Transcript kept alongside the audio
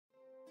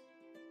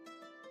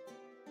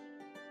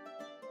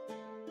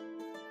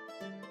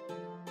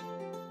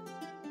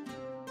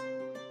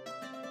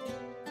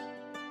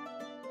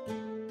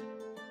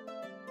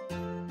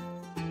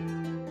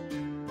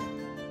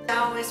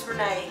Miss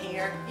Renee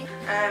here.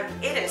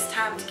 It is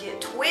time to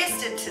get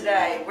twisted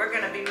today. We're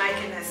going to be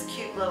making this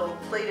cute little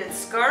pleated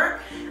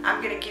skirt.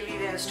 I'm going to give you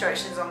the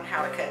instructions on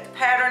how to cut the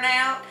pattern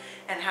out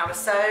and how to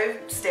sew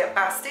step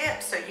by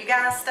step, so you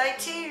guys stay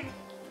tuned.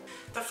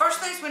 The first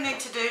things we need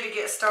to do to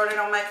get started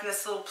on making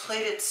this little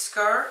pleated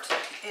skirt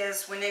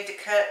is we need to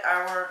cut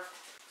our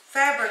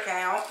fabric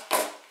out.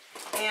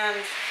 And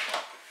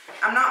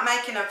I'm not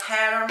making a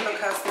pattern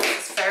because this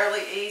is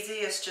fairly easy.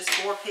 It's just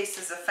 4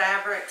 pieces of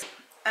fabric.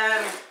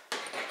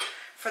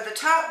 For the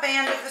top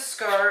band of the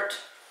skirt,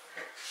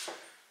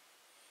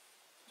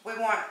 we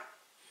want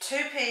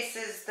 2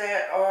 pieces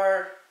that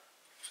are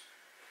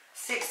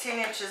 16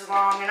 inches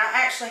long. And I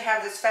actually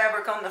have this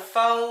fabric on the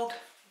fold,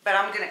 but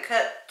I'm going to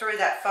cut through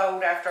that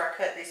fold after I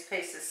cut these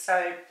pieces.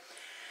 So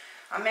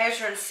I'm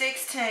measuring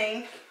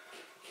 16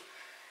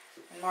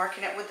 and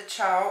marking it with the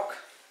chalk.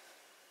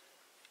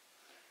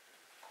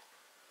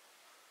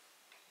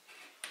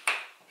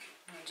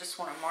 I just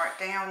want to mark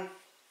down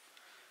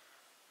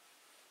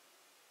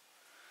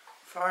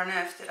far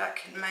enough that I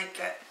can make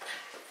that.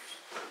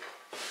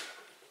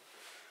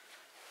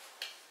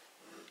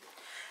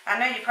 I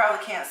know you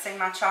probably can't see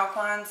my chalk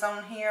lines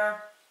on here,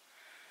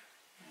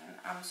 and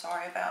I'm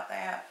sorry about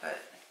that, but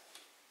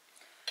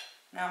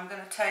now I'm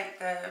going to take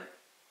the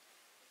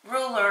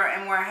ruler,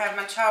 and where I have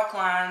my chalk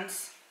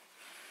lines,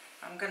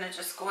 I'm going to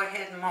just go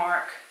ahead and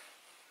mark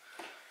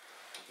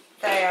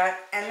that,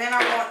 and then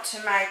I want to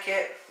make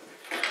it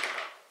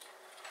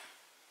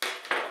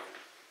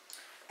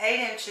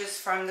 8 inches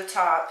from the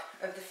top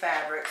of the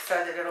fabric so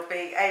that it'll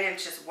be 8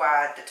 inches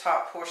wide, the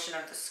top portion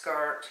of the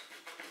skirt.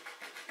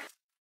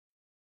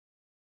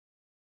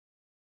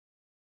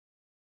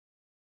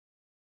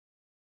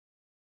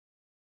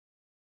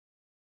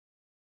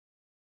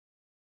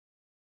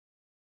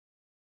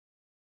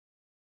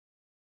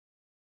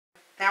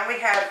 Now we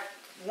have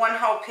 1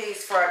 whole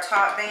piece for our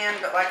top band,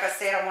 but like I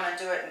said, I want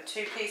to do it in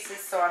 2 pieces,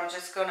 so I'm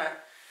just gonna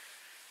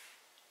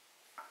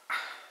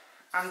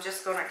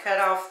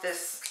cut off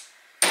this,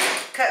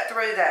 cut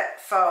through that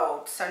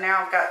fold. So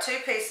now I've got 2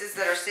 pieces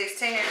that are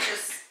 16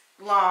 inches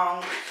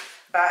long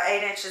by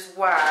 8 inches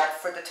wide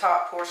for the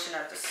top portion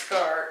of the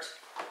skirt.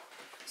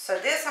 So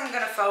this I'm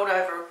going to fold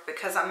over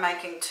because I'm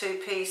making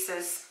 2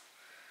 pieces,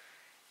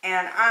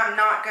 and I'm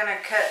not going to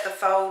cut the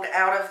fold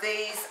out of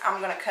these. I'm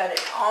going to cut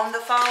it on the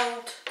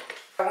fold.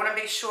 I want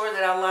to be sure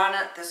that I line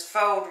up this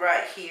fold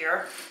right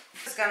here.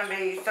 It's going to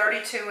be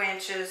 32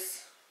 inches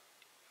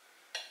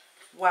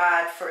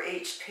wide for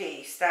each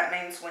piece. That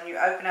means when you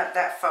open up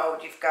that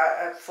fold, you've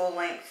got a full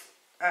length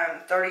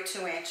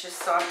 32 inches.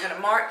 So I'm going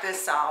to mark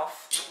this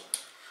off.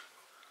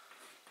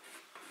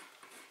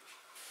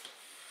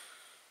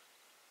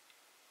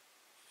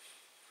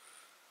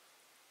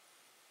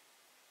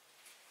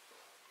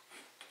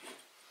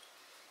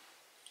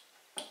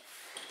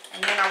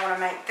 And then I want to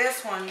make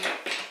this one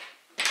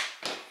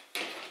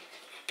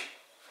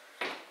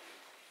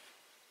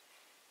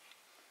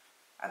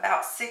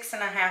about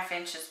 6.5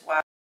 inches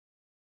wide.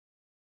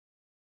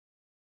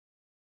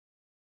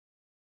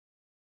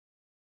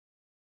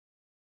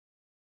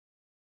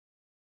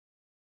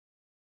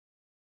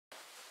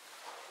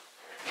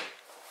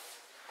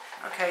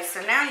 Okay,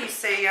 so now you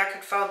see I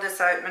could fold this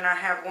open and I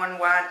have 1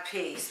 wide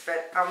piece,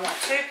 but I want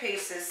 2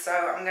 pieces, so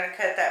I'm going to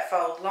cut that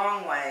fold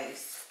long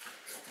ways.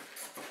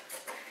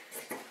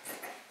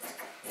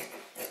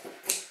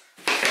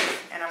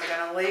 And I'm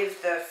going to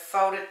leave the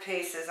folded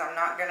pieces. I'm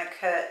not going to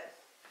cut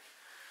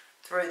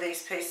through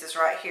these pieces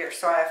right here.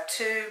 So I have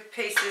 2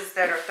 pieces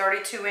that are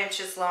 32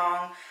 inches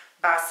long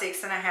by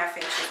 6.5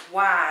 inches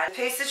wide. The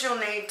pieces you'll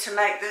need to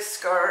make this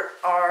skirt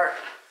are,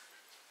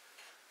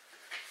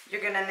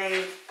 you're going to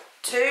need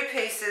 2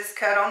 pieces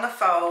cut on the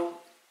fold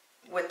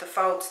with the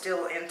fold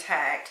still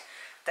intact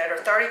that are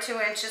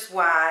 32 inches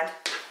wide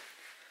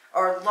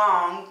or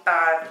long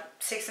by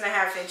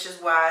 6.5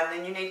 inches wide. And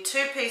then you need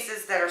 2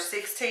 pieces that are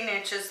 16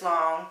 inches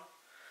long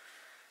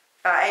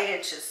by 8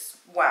 inches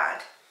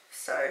wide.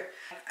 So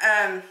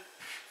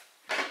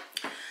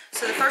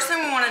the first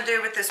thing we want to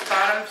do with this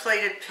bottom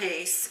pleated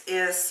piece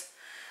is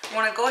we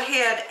want to go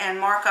ahead and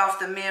mark off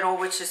the middle,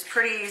 which is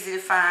pretty easy to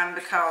find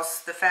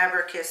because the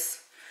fabric is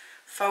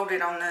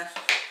folded on the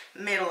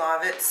middle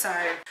of it. So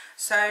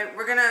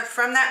we're gonna,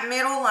 from that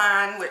middle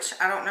line, which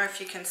I don't know if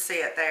you can see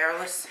it there,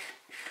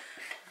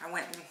 I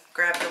went and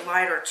grabbed a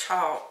lighter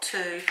chalk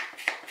too.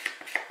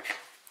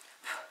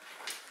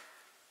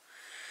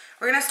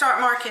 We're gonna start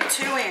marking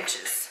 2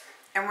 inches,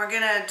 and we're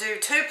gonna do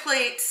 2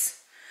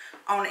 pleats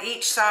on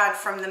each side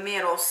from the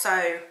middle.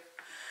 So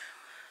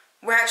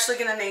we're actually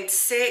gonna need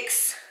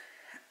 6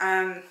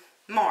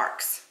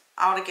 marks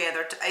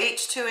altogether,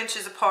 each 2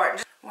 inches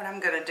apart. What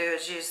I'm going to do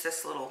is use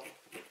this little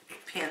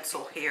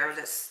pencil here,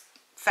 this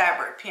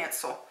fabric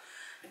pencil.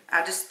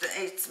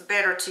 It's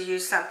better to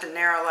use something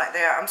narrow like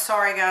that. I'm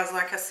sorry guys,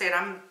 like I said,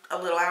 I'm a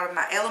little out of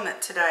my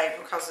element today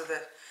because of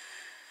the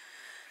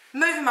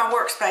moving my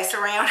workspace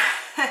around.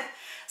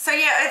 So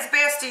yeah, it's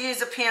best to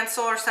use a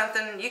pencil or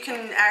something. You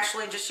can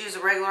actually just use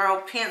a regular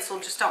old pencil,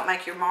 just don't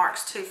make your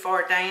marks too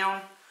far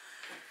down.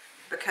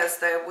 because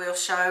they will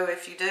show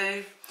if you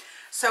do.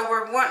 So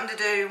we're wanting to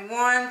do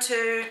 1,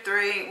 2,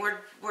 3,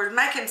 we're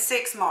making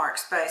 6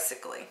 marks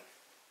basically.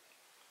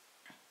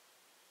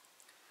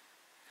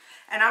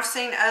 And I've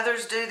seen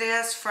others do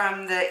this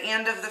from the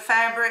end of the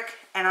fabric,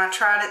 and I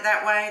tried it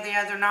that way the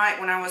other night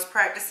when I was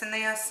practicing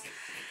this,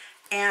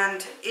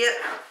 and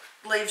it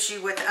leaves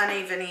you with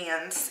uneven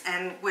ends,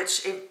 and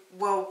which it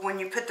will, when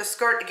you put the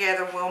skirt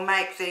together, will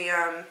make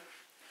the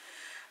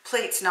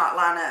pleats not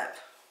line up.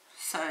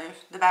 So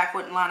the back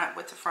wouldn't line up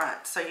with the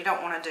front, so you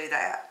don't want to do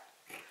that.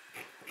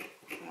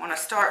 You want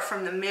to start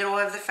from the middle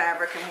of the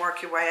fabric and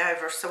work your way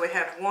over. So we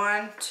have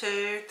 1,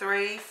 2,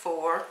 3,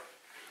 4.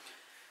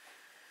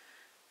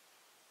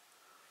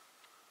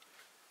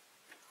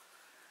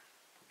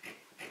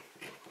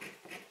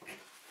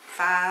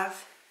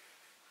 5,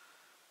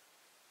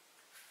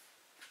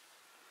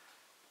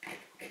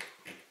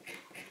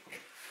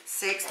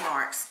 6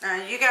 marks. Now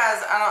you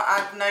guys,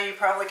 I know you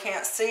probably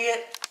can't see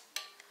it,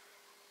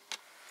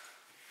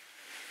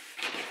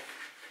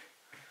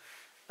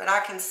 but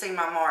I can see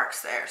my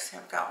marks there. See,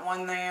 I've got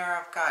one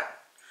there, I've got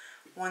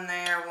one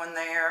there, one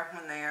there,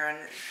 one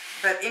there,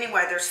 but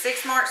anyway, there's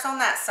 6 marks on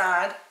that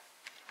side.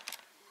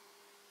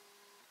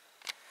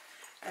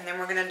 And then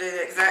we're going to do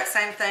the exact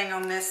same thing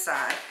on this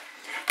side.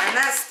 And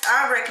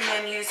I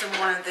recommend using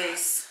one of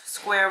these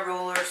square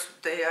rulers,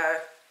 the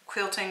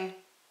quilting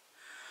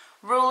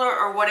ruler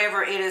or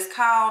whatever it is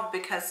called,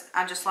 because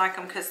I just like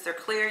them because they're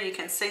clear, you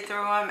can see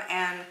through them,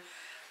 and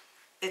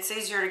it's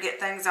easier to get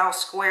things all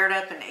squared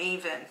up and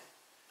even.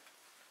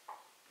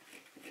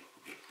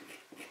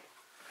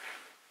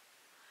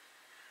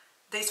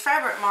 These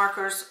fabric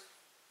markers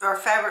or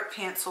fabric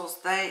pencils,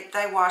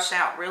 they wash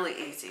out really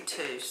easy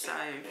too, so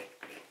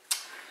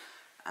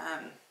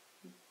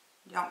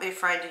don't be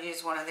afraid to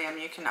use one of them.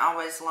 You can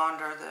always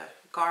launder the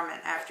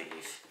garment after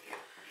you've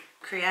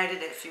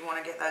created it if you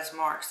want to get those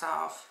marks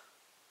off.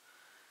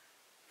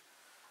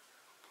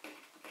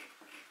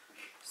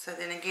 So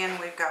then again,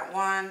 we've got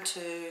 1,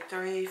 2,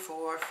 3,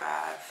 4, 5.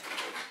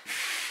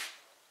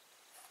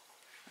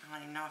 I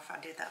don't even know if I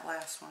did that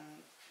last one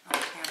on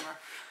camera.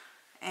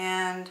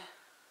 And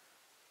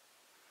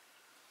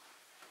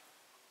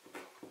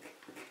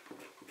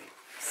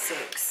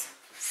 6.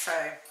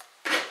 So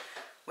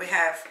we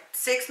have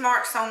 6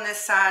 marks on this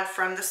side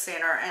from the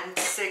center and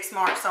 6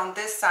 marks on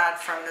this side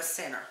from the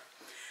center.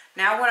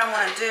 Now what I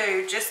want to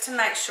do, just to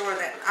make sure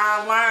that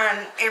I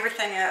line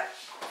everything up,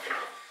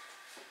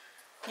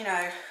 you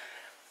know,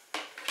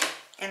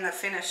 in the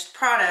finished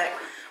product,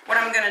 what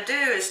I'm going to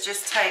do is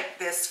just take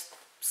this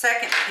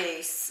second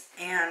piece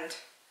and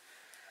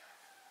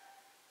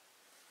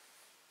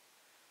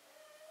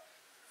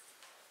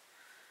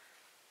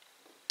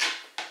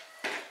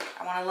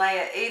I want to lay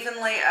it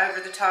evenly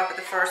over the top of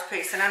the first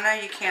piece. And I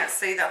know you can't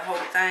see the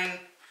whole thing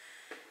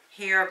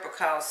here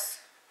because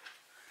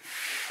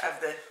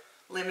of the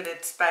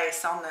limited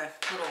space on the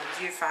little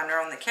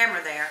viewfinder on the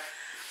camera there.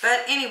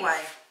 But anyway,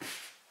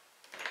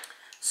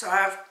 so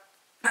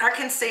I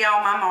can see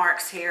all my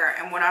marks here,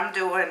 and what I'm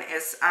doing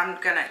is I'm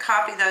going to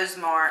copy those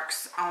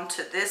marks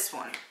onto this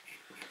one.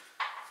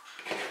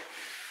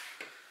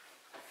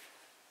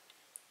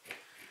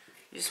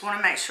 You just want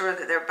to make sure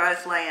that they're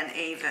both laying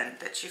even,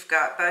 that you've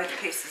got both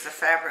pieces of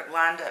fabric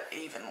lined up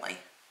evenly.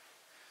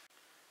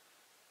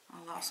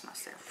 I lost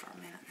myself for a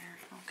minute there.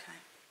 Okay.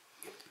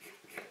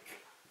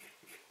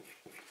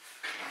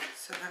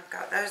 So I've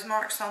got those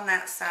marks on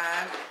that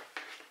side.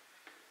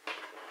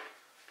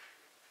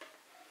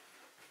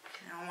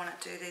 Now I want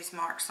to do these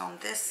marks on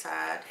this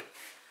side.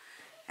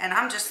 And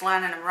I'm just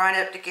lining them right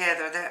up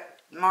together. That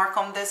mark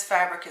on this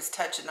fabric is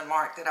touching the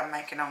mark that I'm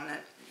making on the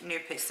new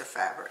piece of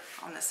fabric,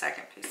 on the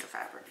second piece of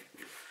fabric.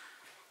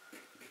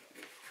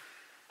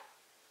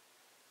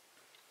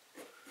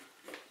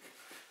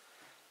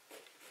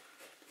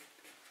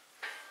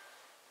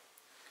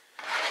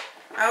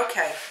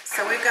 Okay,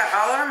 so we've got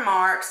all our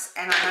marks,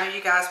 and I know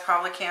you guys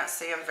probably can't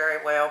see them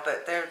very well,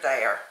 but they're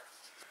there.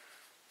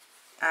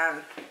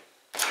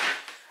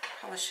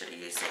 Probably should have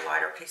used a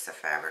lighter piece of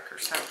fabric or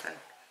something.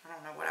 I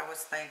don't know what I was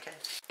thinking.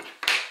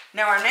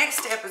 Now our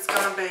next step is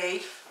going to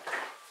be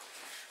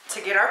to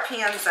get our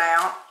pins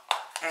out,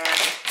 and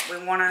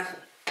we want to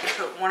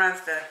put one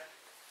of the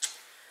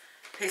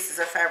pieces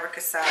of fabric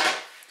aside.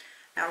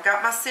 Now I've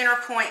got my center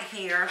point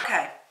here.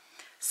 Okay,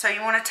 so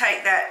you want to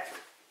take that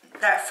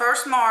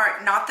first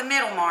mark, not the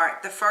middle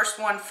mark, the first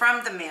one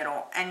from the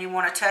middle, and you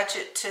want to touch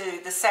it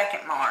to the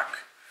second mark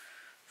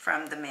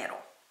from the middle.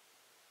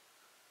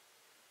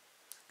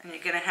 And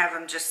you're going to have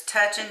them just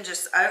touching,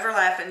 just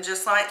overlapping,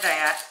 just like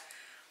that.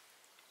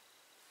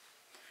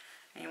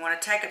 And you want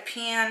to take a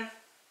pin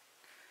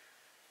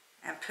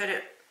and put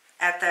it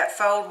at that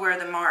fold where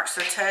the marks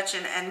are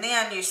touching. And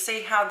then you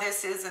see how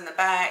this is in the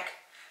back.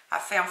 I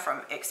found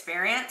from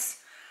experience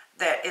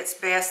that it's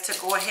best to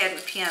go ahead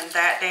and pin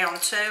that down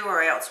too,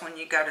 or else when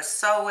you go to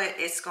sew it,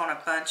 it's going to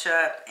bunch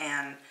up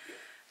and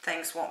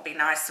things won't be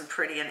nice and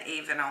pretty and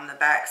even on the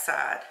back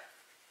side.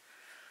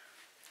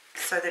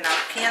 So then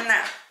I'll pin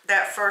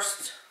that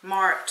first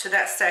mark to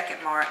that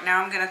second mark.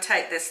 Now I'm going to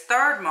take this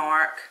third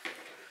mark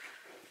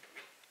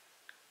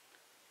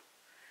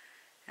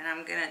And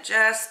I'm going to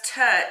just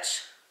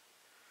touch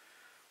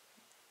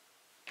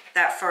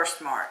that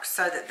first mark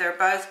so that they're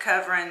both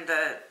covering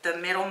the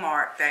middle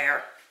mark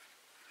there.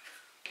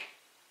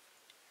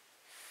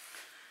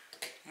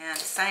 And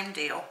same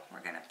deal,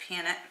 we're going to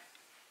pin it.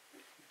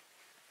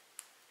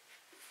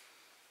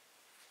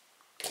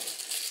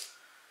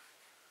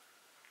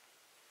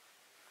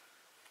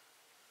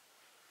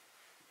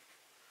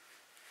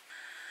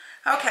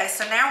 Okay,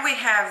 so now we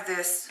have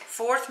this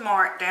fourth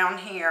mark down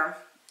here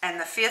and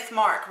the fifth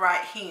mark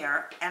right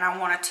here, and I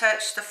want to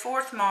touch the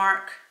fourth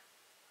mark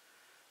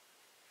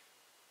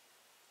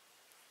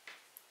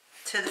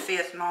to the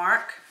fifth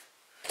mark.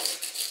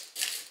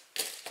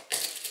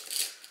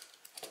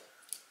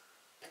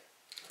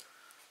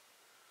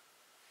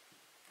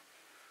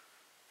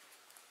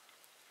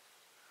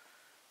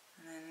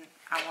 And then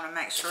I want to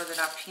make sure that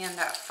I pin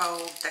that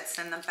fold that's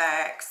in the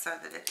back so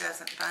that it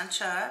doesn't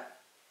bunch up.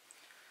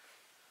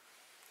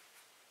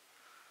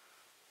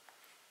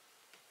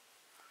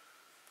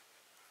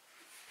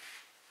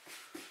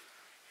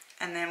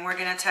 And then we're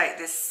going to take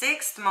this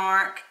sixth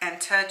mark and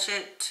touch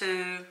it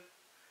to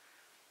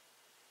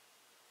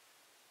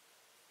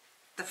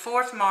the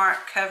fourth mark,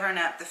 covering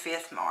up the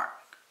fifth mark.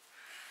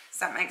 Does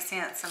that make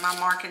sense? Am I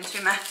marking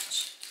too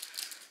much?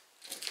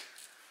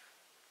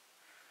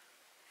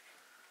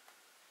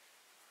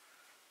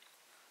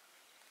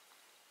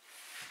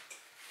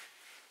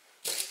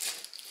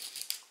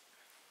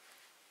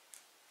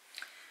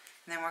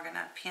 And then we're going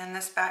to pin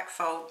this back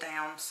fold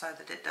down so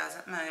that it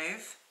doesn't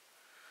move.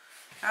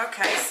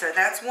 Okay, so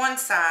that's one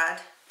side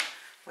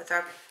with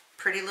our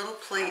pretty little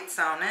pleats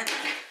on it.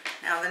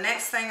 Now the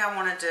next thing I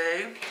want to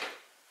do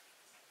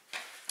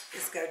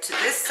is go to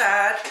this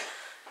side,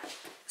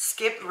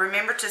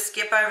 remember to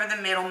skip over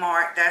the middle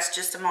mark. That's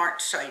just a mark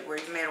to show you where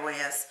your middle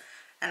is.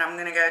 And I'm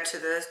going to go to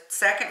the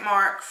second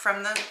mark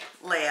from the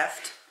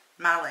left,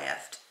 my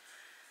left,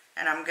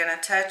 and I'm going to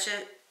touch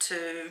it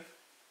to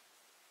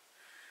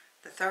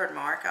the third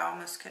mark. I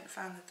almost couldn't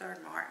find the third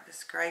mark.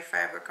 This gray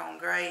fabric on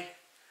gray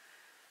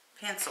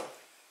pencil.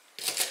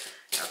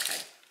 Okay.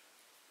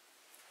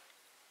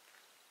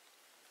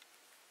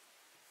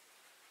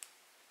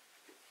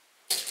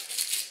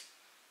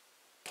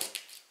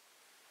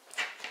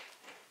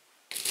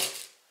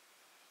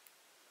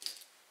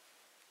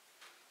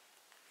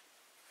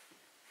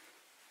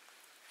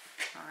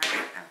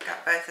 Alright, I've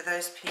got both of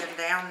those pinned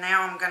down.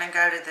 Now I'm going to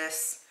go to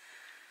this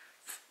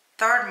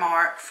third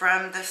mark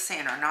from the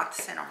center, not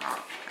the center mark.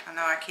 I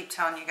know I keep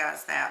telling you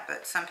guys that,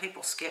 but some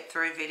people skip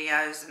through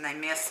videos and they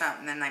miss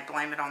something and then they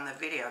blame it on the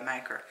video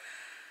maker.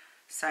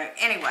 So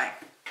anyway,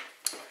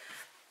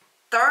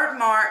 third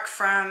mark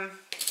from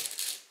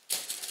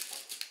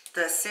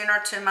the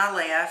center to my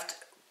left,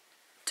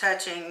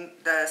 touching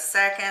the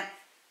second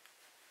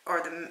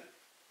or the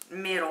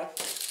middle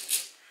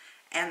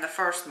and the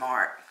first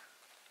mark.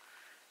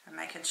 I'm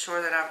making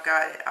sure that I've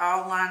got it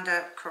all lined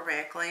up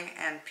correctly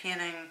and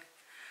pinning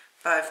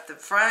both the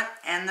front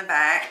and the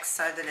back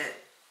so that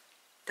it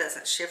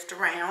doesn't shift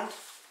around.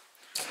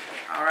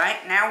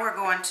 Alright, now we're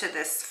going to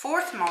this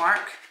fourth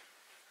mark,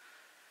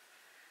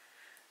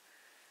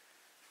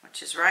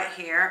 which is right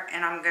here,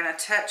 and I'm going to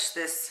touch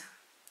this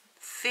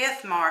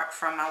fifth mark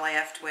from my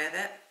left with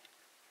it.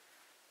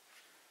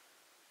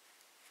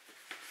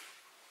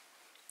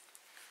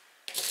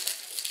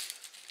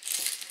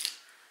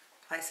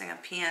 Placing a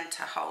pin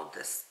to hold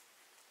this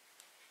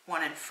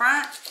one in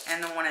front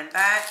and the one in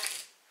back.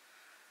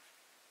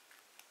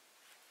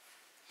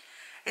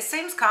 It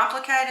seems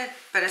complicated,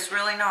 but it's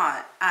really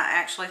not. I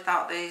actually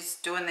thought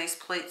doing these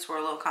pleats were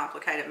a little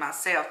complicated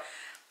myself.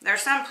 There are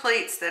some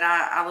pleats that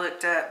I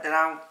looked up that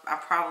I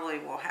probably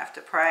will have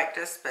to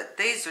practice, but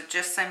these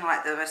just seem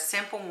like the most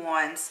simple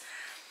ones.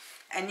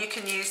 And you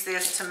can use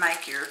this to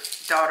make your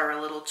daughter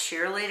a little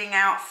cheerleading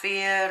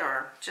outfit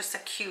or just a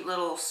cute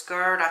little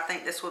skirt. I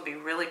think this would be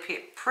really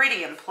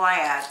pretty in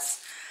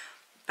plaids,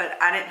 but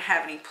I didn't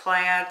have any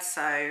plaids,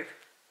 so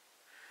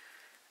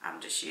I'm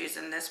just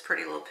using this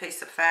pretty little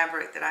piece of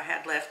fabric that I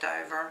had left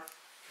over.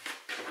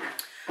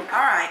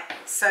 Alright,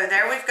 so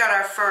there we've got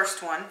our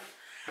first one.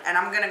 And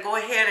I'm going to go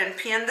ahead and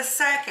pin the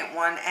second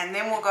one, and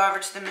then we'll go over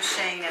to the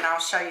machine and I'll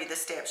show you the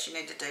steps you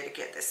need to do to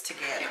get this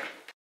together.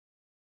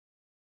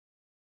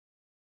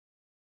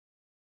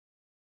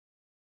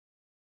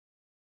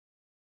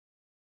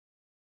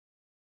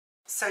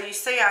 So you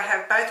see I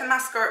have both of my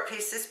skirt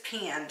pieces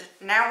pinned.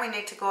 Now we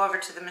need to go over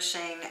to the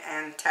machine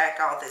and tack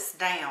all this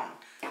down.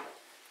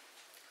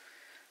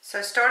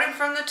 So starting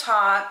from the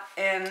top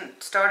and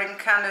starting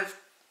kind of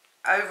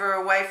over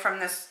away from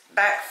this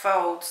back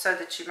fold so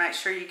that you make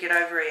sure you get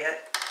over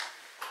it.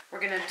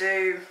 We're going to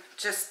do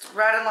just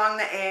right along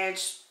the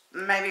edge,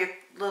 maybe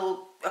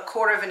a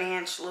quarter of an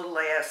inch, a little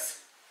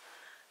less.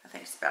 I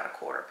think it's about a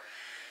quarter.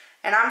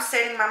 And I'm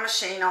setting my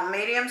machine on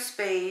medium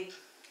speed,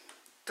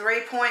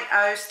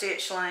 3.0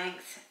 stitch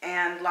length,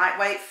 and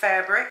lightweight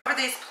fabric. Cover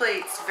these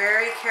pleats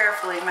very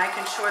carefully,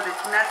 making sure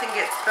that nothing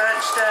gets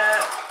bunched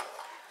up.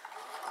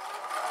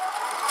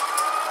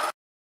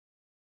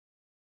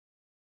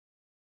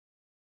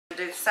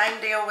 Do the same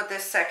deal with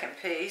this second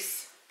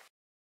piece.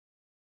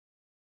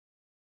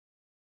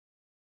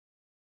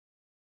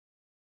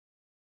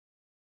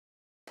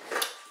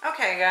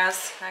 Okay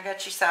guys, I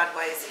got you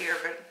sideways here,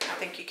 but I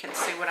think you can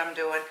see what I'm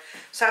doing.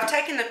 So I've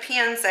taken the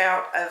pins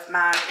out of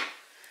my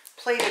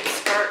pleated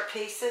skirt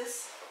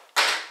pieces.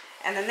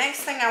 And the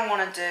next thing I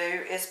want to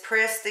do is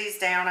press these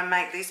down and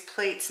make these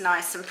pleats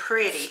nice and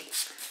pretty.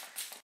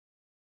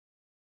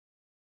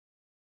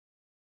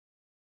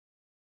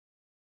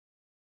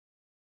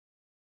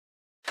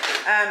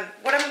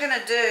 What I'm going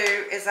to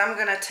do is I'm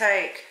going to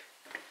take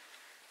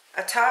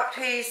a top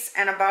piece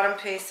and a bottom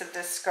piece of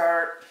this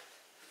skirt,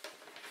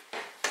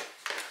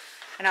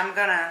 and I'm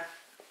going to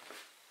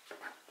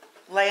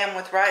lay them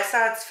with right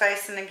sides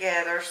facing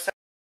together. So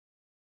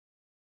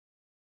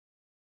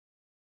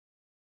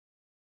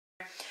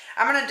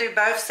I'm going to do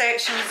both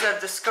sections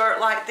of the skirt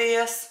like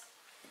this,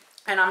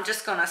 and I'm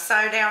just going to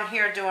sew down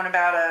here doing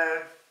about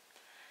a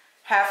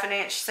 1/2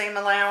 inch seam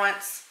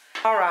allowance.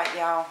 Alright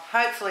y'all,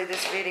 hopefully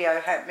this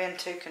video hasn't been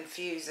too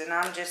confusing.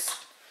 I'm just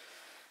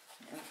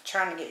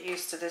trying to get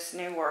used to this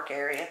new work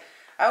area.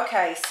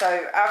 Okay,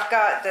 so I've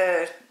got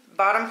the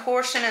bottom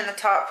portion and the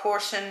top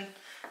portion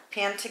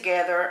pinned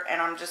together,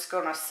 and I'm just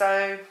going to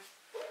sew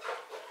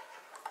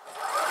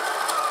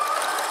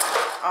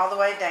all the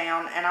way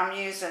down, and I'm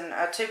using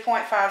a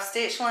 2.5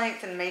 stitch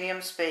length and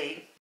medium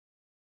speed.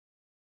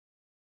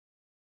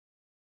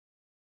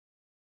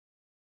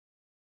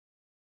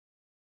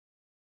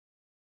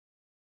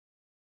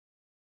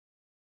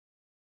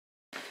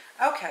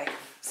 Okay,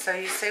 so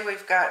you see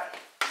we've got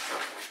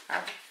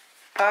our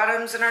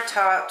bottoms and our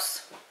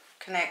tops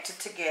connected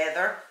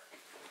together.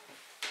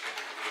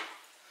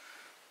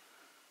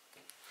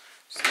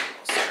 Just a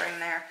little string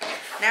there.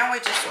 Now we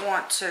just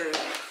want to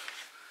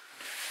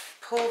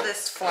pull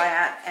this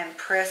flat and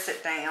press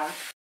it down.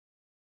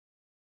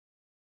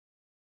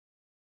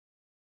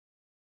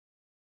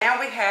 Now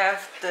we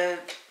have the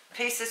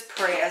pieces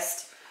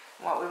pressed.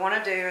 What we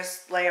want to do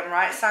is lay them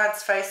right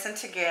sides facing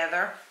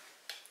together.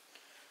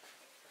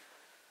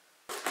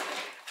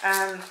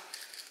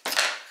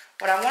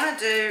 What I want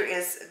to do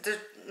is,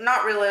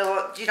 not really,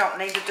 you don't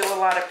need to do a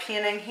lot of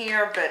pinning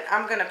here, but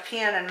I'm going to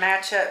pin and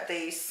match up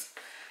these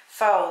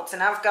folds,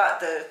 and I've got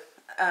the,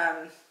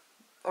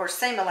 or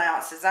seam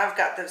allowances, I've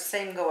got the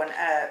seam going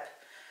up.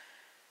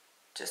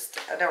 Just,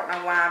 I don't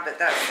know why, but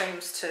that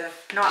seems to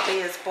not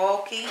be as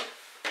bulky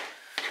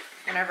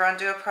whenever I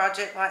do a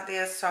project like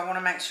this, so I want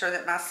to make sure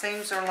that my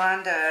seams are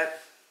lined up.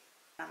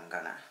 I'm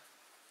going to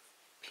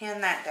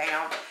pin that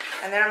down,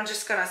 and then I'm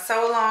just going to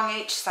sew along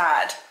each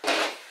side.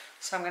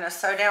 So I'm going to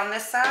sew down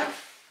this side,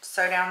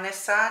 sew down this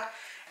side.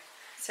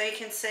 So you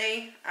can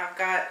see I've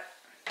got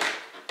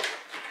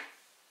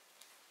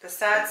the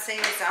side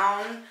seams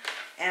on,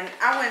 and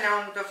I went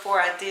on before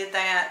I did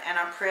that, and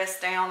I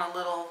pressed down a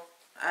little,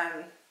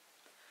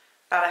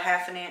 about a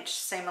 1/2 inch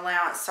seam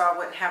allowance so I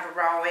wouldn't have a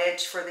raw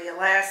edge for the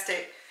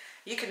elastic.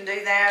 You can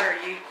do that,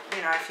 or you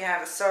know, if you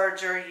have a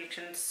serger, you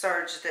can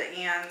serge the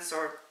ends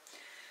or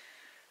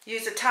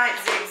use a tight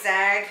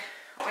zigzag.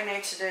 What we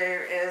need to do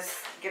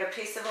is get a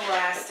piece of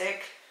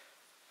elastic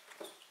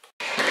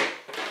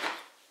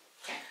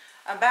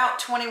about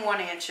 21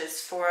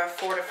 inches for a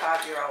 4 to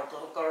 5 year old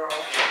little girl.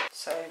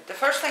 So the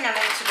first thing I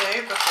need to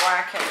do before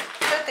I can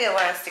put the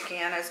elastic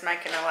in is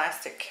make an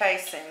elastic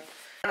casing.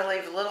 I'm going to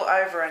leave a little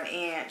over 1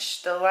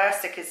 inch. The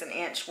elastic is 1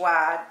 inch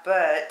wide,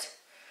 but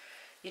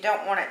you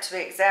don't want it to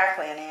be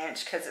exactly 1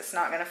 inch because it's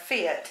not going to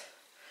fit.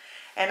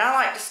 And I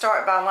like to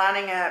start by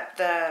lining up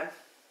the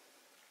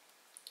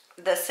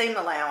seam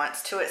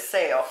allowance to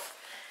itself,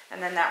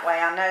 and then that way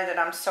I know that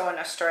I'm sewing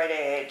a straight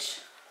edge.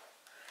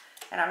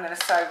 And I'm going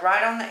to sew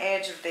right on the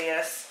edge of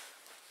this.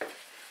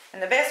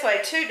 And the best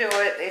way to do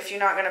it, if you're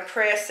not going to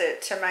press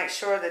it, to make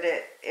sure that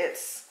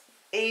it's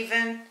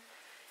even,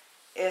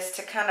 is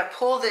to kind of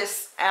pull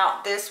this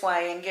out this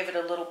way and give it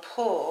a little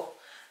pull.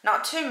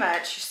 Not too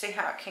much, you see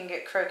how it can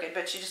get crooked,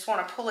 but you just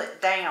want to pull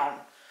it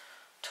down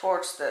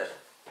towards the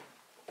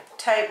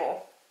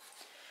table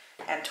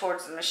and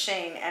towards the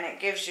machine, and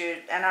it gives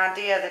you an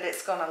idea that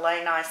it's going to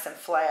lay nice and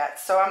flat.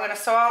 So I'm going to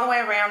sew all the way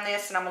around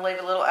this, and I'm going to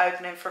leave a little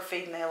opening for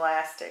feeding the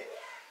elastic.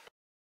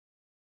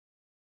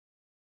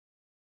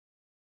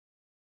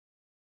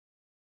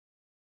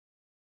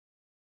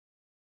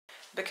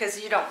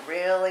 Because you don't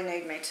really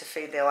need me to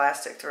feed the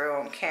elastic through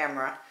on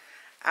camera,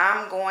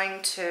 I'm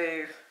going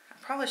to, I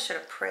probably should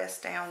have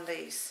pressed down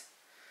these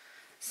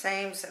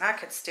seams, and I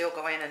could still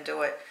go in and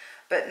do it.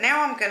 But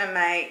now I'm going to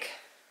make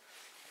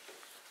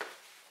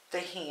the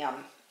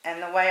hem.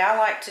 And the way I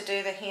like to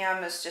do the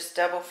hem is just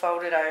double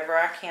fold it over.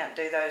 I can't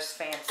do those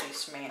fancy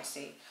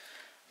schmancy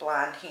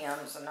blind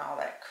hems and all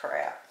that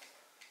crap.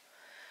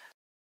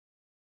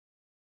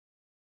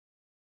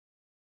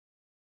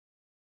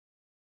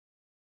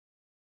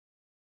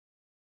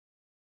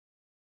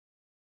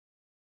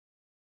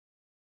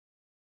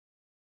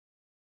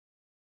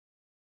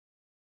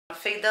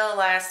 Feed the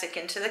elastic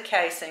into the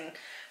casing,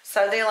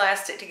 sew the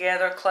elastic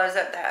together, close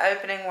up that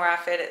opening where I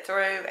fed it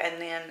through,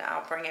 and then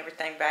I'll bring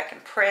everything back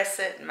and press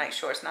it and make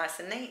sure it's nice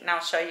and neat, and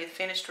I'll show you the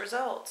finished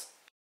results.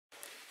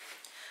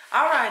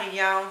 Alrighty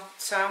y'all,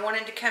 so I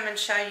wanted to come and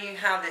show you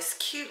how this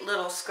cute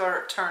little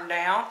skirt turned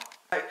out.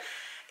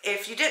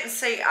 if you didn't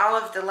see all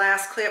of the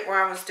last clip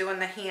where I was doing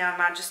the hem,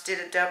 I just did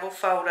a double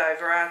fold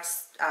over. I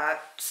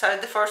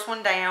sewed the first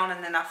one down,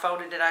 and then I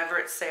folded it over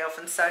itself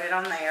and sewed it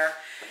on there.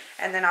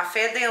 And then I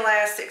fed the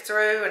elastic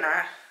through, and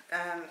I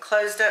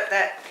closed up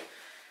that,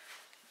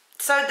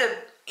 sewed the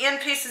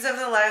end pieces of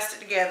the elastic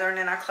together, and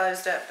then I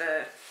closed up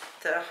the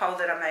hole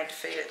that I made to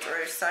feed it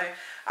through. So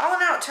all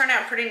in all, it turned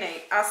out pretty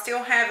neat. I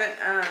still haven't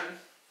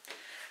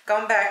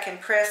gone back and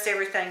pressed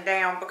everything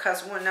down,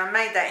 because when I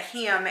made that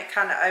hem, it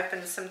kind of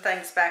opened some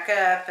things back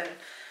up, and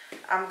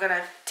I'm going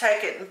to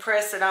take it and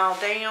press it all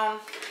down.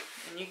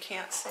 And you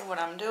can't see what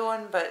I'm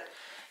doing, but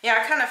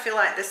yeah, I kind of feel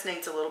like this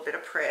needs a little bit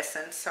of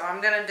pressing. So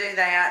I'm going to do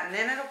that, and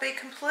then it'll be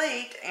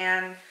complete,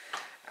 and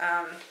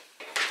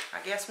I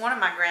guess one of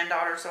my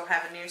granddaughters will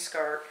have a new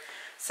skirt.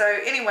 So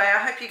anyway, I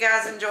hope you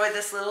guys enjoyed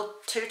this little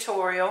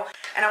tutorial.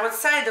 And I would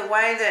say the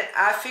way that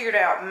I figured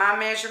out my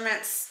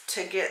measurements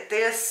to get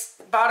this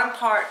bottom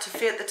part to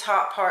fit the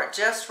top part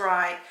just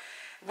right,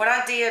 what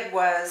I did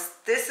was,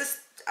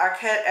 I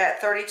cut at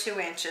 32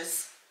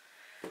 inches.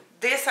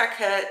 This I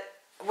cut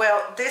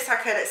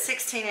at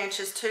 16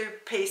 inches, 2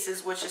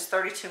 pieces, which is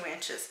 32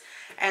 inches.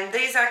 And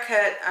these I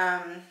cut,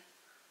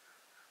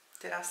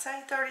 did I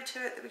say 32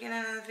 at the beginning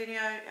of the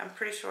video? I'm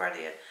pretty sure I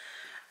did.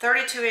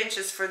 32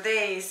 inches for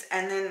these,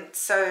 and then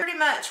so pretty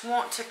much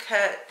want to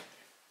cut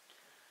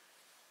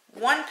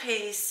one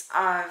piece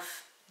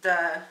of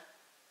the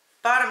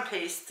bottom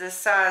piece the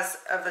size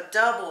of a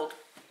doubled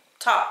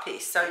top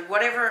piece. So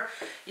whatever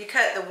you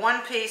cut the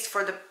one piece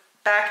for the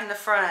back and the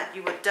front,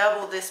 you would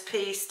double this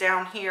piece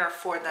down here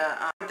for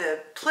the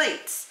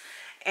pleats.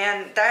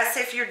 And that's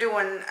if you're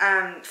doing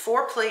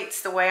 4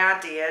 pleats the way I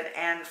did,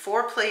 and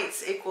 4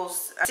 pleats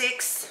equals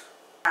 6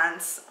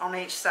 lines on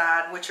each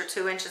side, which are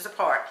 2 inches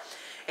apart.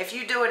 If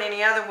you do it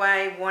any other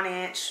way, 1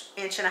 inch,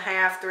 1.5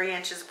 inches, 3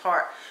 inches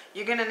apart,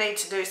 you're going to need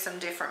to do some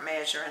different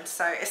measuring.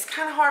 So it's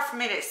kind of hard for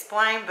me to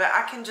explain, but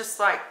I can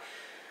just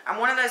I'm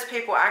one of those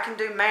people, I can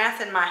do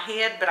math in my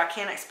head, but I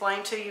can't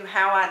explain to you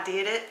how I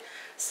did it.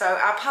 So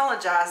I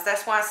apologize.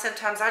 That's why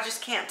sometimes I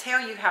just can't tell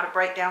you how to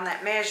break down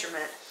that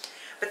measurement.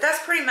 But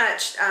that's pretty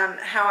much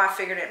how I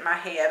figured it in my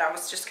head. I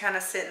was just kind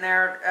of sitting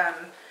there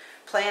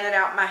playing it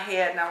out in my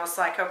head, and I was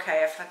like,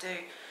 okay, if I do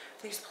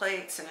these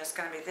pleats, and it's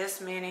going to be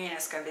this many, and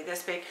it's going to be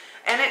this big,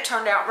 and it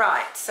turned out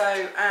right.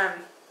 So,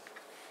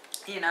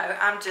 you know,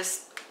 I'm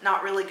just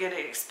not really good at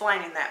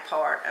explaining that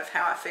part of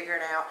how I figure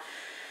it out.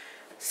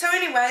 So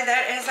anyway,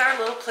 that is our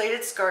little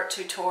pleated skirt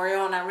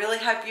tutorial, and I really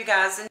hope you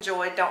guys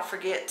enjoyed. Don't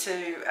forget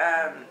to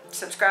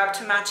subscribe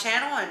to my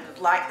channel and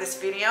like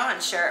this video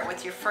and share it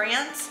with your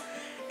friends.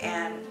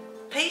 And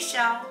peace,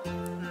 y'all.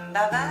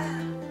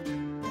 Bye-bye.